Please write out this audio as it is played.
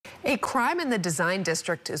A crime in the design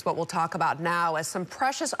district is what we'll talk about now, as some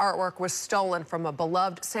precious artwork was stolen from a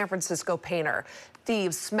beloved San Francisco painter.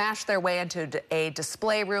 Thieves smashed their way into a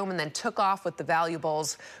display room and then took off with the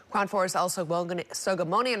valuables. KRON 4's Ella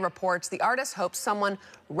Sogomonian reports the artist hopes someone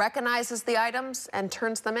recognizes the items and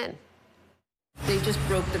turns them in. They just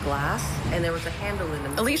broke the glass, and there was a handle in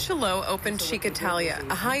them. Alicia Lowe opened Chic Italia,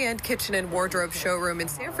 a high-end kitchen and wardrobe showroom in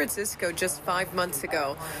San Francisco just 5 months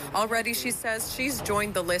ago. Already, she says she's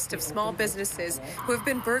joined the list of small businesses who have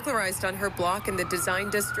been burglarized on her block in the design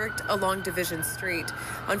district along Division Street.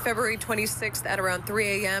 On February 26th at around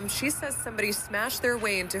 3 a.m., she says somebody smashed their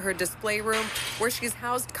way into her display room where she's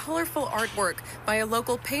housed colorful artwork by a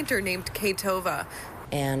local painter named Kay Tova.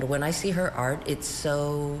 And when I see her art, it's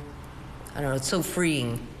so... I don't know, it's so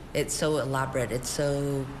freeing, it's so elaborate, it's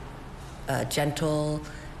so gentle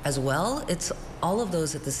as well. It's all of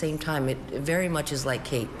those at the same time. It very much is like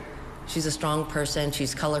Kate. She's a strong person,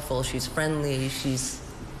 she's colorful, she's friendly, she's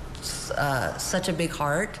such a big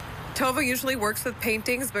heart. Tova usually works with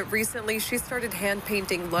paintings, but recently she started hand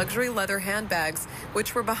painting luxury leather handbags,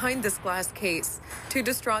 which were behind this glass case. Too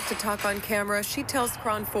distraught to talk on camera, she tells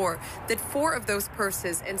KRON 4 that 4 of those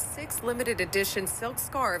purses and 6 limited edition silk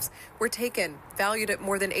scarves were taken, valued at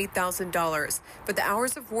more than $8,000. But the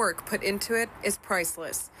hours of work put into it is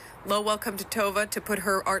priceless. Lowe welcomed Tova to put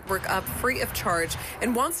her artwork up free of charge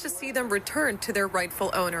and wants to see them returned to their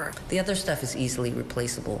rightful owner. The other stuff is easily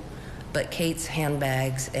replaceable. But Kate's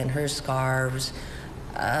handbags and her scarves,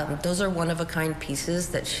 those are one-of-a-kind pieces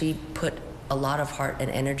that she put a lot of heart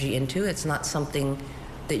and energy into. It's not something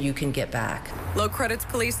that you can get back. Lowe credits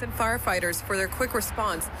police and firefighters for their quick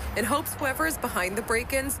response and hopes whoever is behind the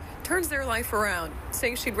break-ins turns their life around,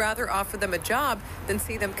 saying she'd rather offer them a job than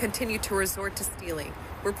see them continue to resort to stealing.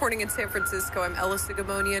 Reporting in San Francisco, I'm Ella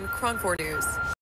Sogomonian, KRON 4 News.